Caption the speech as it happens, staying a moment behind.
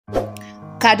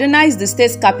Kaduna is the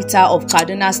state capital of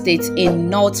Kaduna State in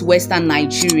northwestern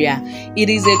Nigeria. It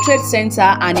is a trade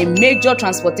center and a major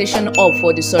transportation hub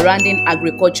for the surrounding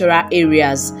agricultural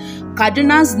areas.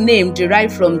 Kaduna's name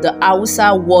derived from the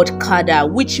Hausa word kada,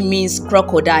 which means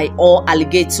crocodile or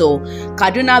alligator,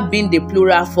 Kaduna being the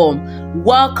plural form.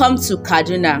 Welcome to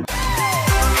Kaduna.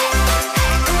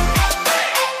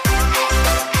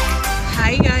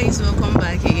 Hi guys, welcome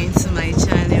back again to my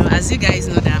channel. As you guys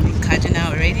know that I'm in Kaduna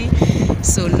already,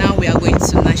 so now we are going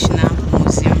to National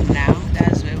Museum now.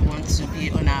 That's where we want to be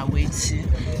on our way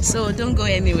to. So don't go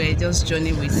anywhere, just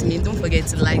journey with me. Don't forget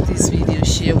to like this video,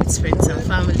 share with friends and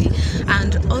family,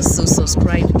 and also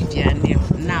subscribe if you are new.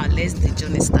 Now let's the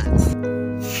journey start.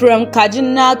 From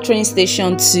Kaduna train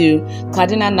station to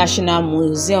Kaduna National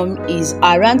Museum is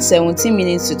around 17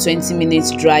 minutes to 20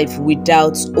 minutes drive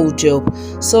without hold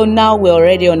up. So now we're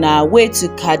already on our way to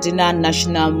Kaduna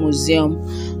National Museum.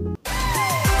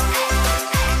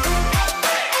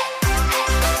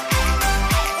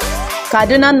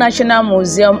 Kaduna National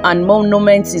Museum and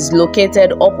Monument is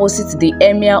located opposite the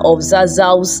Emir of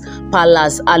Zazzau's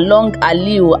Palace along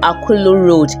Aliyu Akulu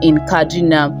Road in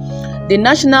Kaduna. The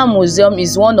National Museum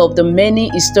is one of the many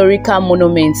historical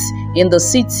monuments in the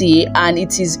city, and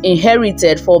it is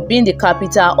inherited for being the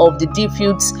capital of the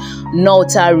Diffuse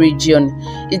Northern region.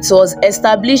 It was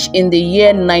established in the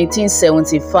year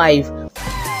 1975.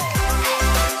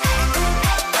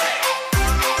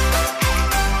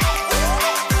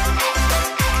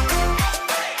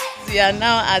 We are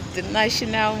now at the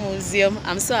National Museum.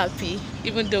 I'm so happy,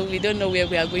 even though we don't know where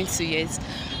we are going to yet.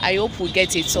 I hope we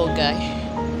get a tour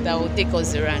guide that will take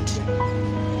us around.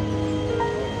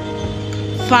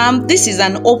 Farm, this is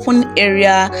an open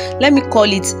area. Let me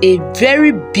call it a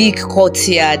very big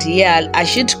courtyard. Yeah, I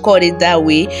should call it that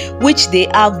way, which they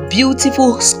have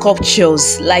beautiful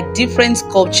sculptures, like different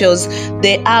sculptures.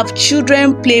 They have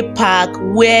children play park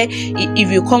where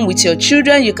if you come with your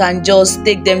children, you can just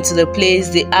take them to the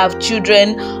place. They have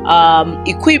children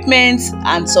equipment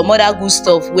and some other good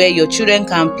stuff where your children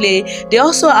can play. They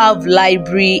also have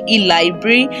library,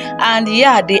 e-library, and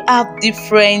yeah, they have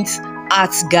different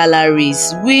art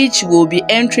galleries, which will be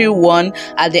entry one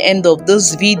at the end of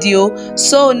this video.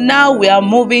 So now we are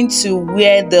moving to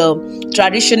where the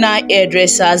traditional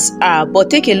hairdressers are, but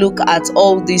take a look at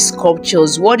all these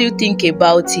sculptures. What do you think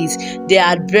about it? They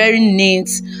are very neat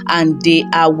and they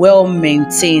are well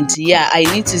maintained. Yeah, I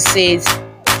need to say it.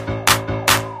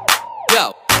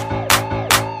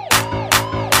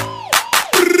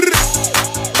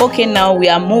 Okay, now we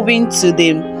are moving to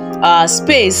the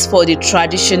space for the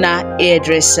traditional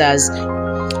hairdressers.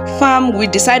 Farm, we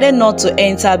decided not to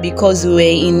enter because we were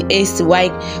in haste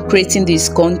while creating this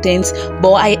content,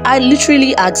 but I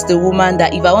literally asked the woman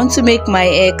that if I want to make my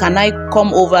hair, can I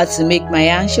come over to make my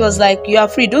hair? And she was like, you are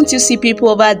free, don't you see people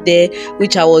over there?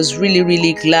 Which I was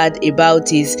really glad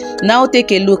about it. Now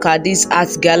take a look at this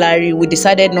art gallery. We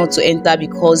decided not to enter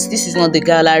because this is not the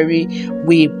gallery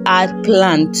we had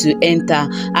planned to enter.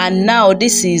 And now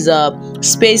this is a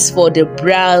space for the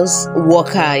brows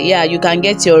worker. Yeah, you can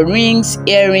get your rings,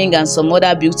 earrings, and some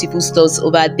other beautiful stuff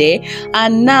over there.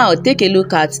 And now take a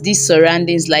look at these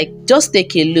surroundings. Like, just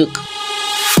take a look.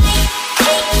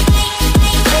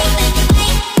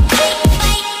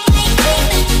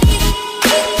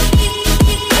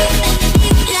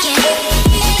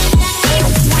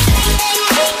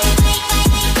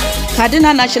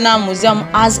 Kaduna National Museum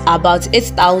has about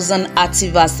 8,000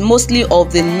 artifacts, mostly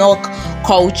of the Nok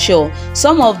culture.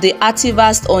 Some of the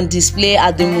artifacts on display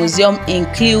at the museum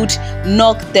include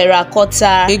Nok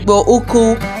terracotta, Igbo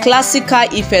uku, classical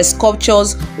Ife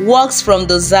sculptures, works from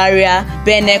the Zaria,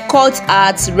 Benecourt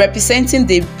art representing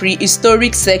the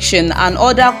prehistoric section, and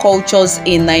other cultures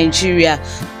in Nigeria.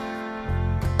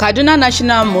 Kaduna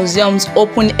National Museums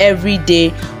open every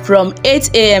day from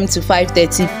 8 a.m. to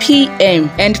 5:30 p.m.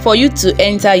 and for you to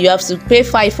enter you have to pay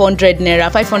 500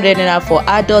 naira for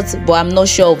adults, but I'm not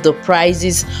sure of the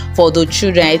prices for the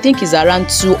children. I think it's around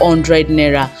 200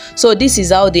 naira. So this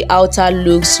is how the outer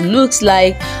looks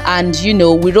like, and you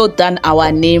know, we wrote down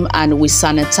our name and we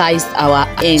sanitized our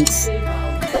ends.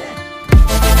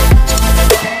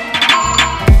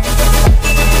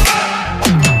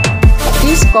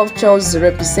 Sculptures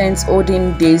represent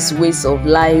olden days ways of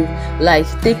life. Like,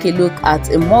 take a look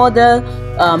at a mother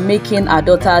making her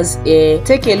daughter's hair.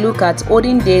 Take a look at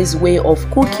olden days way of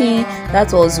cooking.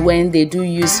 That was when they do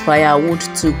use firewood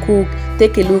to cook.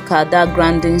 Take a look at that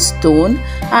grinding stone.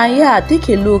 And yeah, take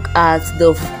a look at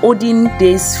the olden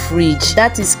days fridge.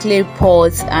 That is clay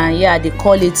pot, and yeah, they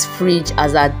call it fridge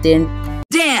as at then.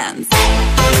 Dance.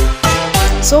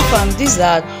 So from these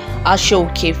are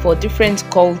ashoke for different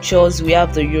cultures. We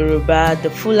have the Yoruba, the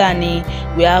Fulani,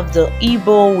 we have the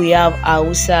Igbo, we have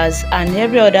Hausas, and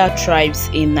every other tribes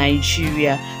in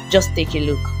Nigeria. Just take a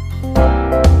look.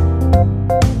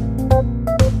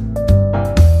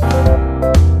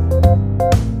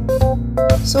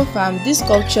 So fam, this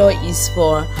culture is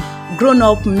for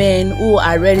grown-up men who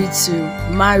are ready to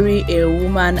marry a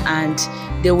woman, and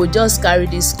they will just carry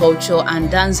this sculpture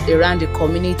and dance around the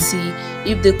community.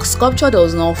 If the sculpture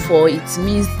does not fall, it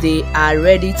means they are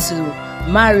ready to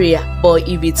marry, but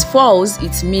if it falls,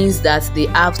 it means that they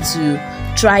have to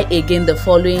try again the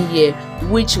following year,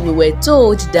 which we were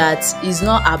told that is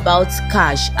not about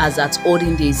cash as at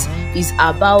olden days. It's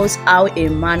about how a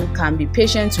man can be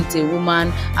patient with a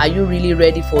woman. Are you really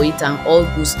ready for it, and all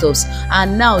good stuffs.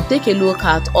 And now take a look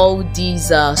at all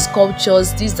these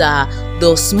sculptures. These are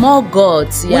the small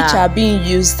gods, which are being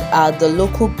used at the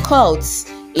local cults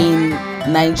in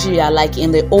Nigeria, like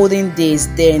in the olden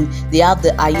days. Then they have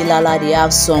the Ayilala, they have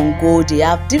Songo, they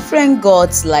have different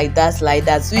gods like that,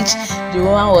 which the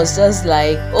woman was just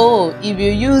like, oh,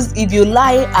 if you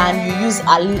lie and you use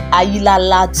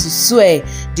Ayilala to swear,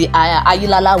 the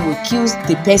Ayilala will kill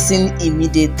the person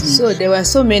immediately. So there were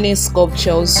so many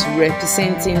sculptures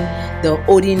representing the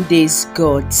olden days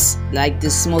gods, like the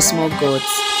small gods.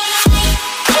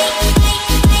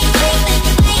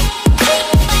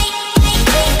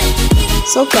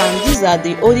 So far, these are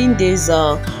the olden days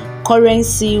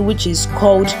currency, which is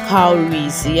called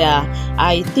cowries. Yeah,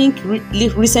 I think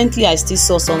recently I still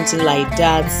saw something like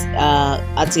that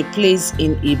at a place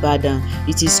in Ibadan.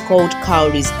 It is called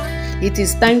cowries. It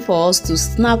is time for us to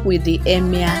snap with the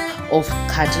Emir of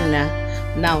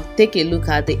Kaduna. Now take a look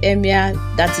at the Emir,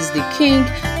 that is the king,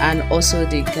 and also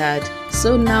the guard.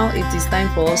 So now it is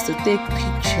time for us to take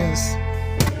pictures.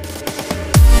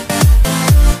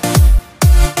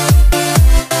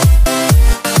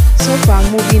 So far,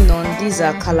 moving on, these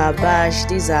are calabash,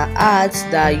 these are arts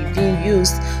that are being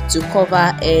used to cover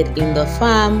head in the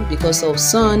farm because of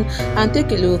sun. And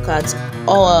take a look at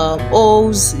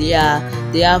O's. Yeah,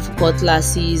 they have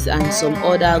cutlasses and some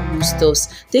other good stuffs.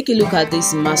 Take a look at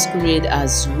this masquerade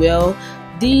as well.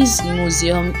 This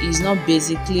museum is not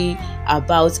basically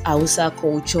about Hausa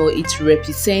culture, it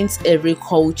represents every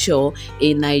culture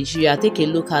in Nigeria. Take a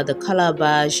look at the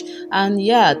calabash, and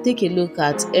yeah, take a look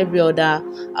at every other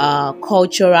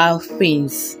cultural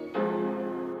things.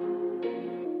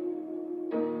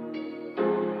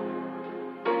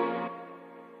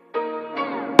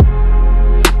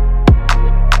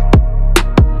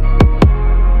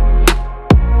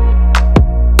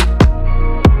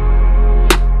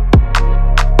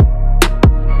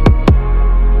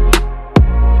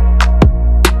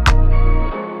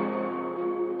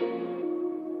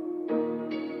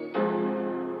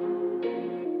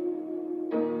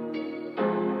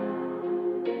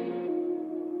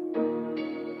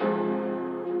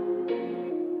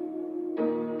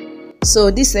 So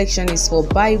this section is for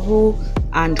Bible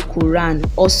and Quran,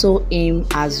 also aim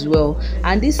as well,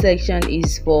 and this section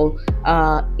is for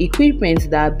equipment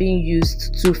that are being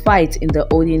used to fight in the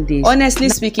olden days. Honestly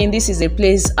speaking, this is a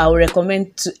place I would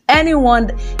recommend to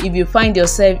anyone. If you find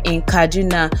yourself in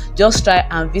Kaduna, just try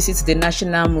and visit the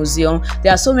National Museum.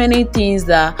 There are so many things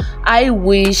that I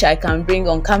wish I can bring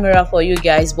on camera for you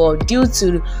guys, but due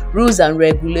to rules and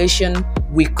regulation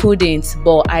we couldn't.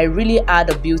 But I really had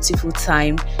a beautiful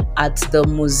time at the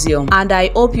museum, and I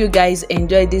hope you guys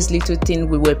enjoyed this little thing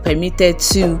we were permitted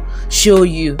to show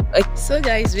you. So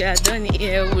guys, we are done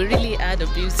here. We really had a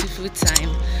beautiful time,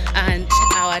 and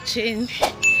our train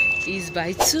is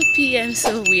by 2 p.m.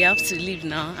 so we have to leave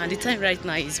now, and the time right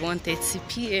now is 1:30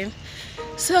 p.m.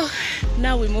 so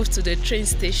now we move to the train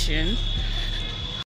station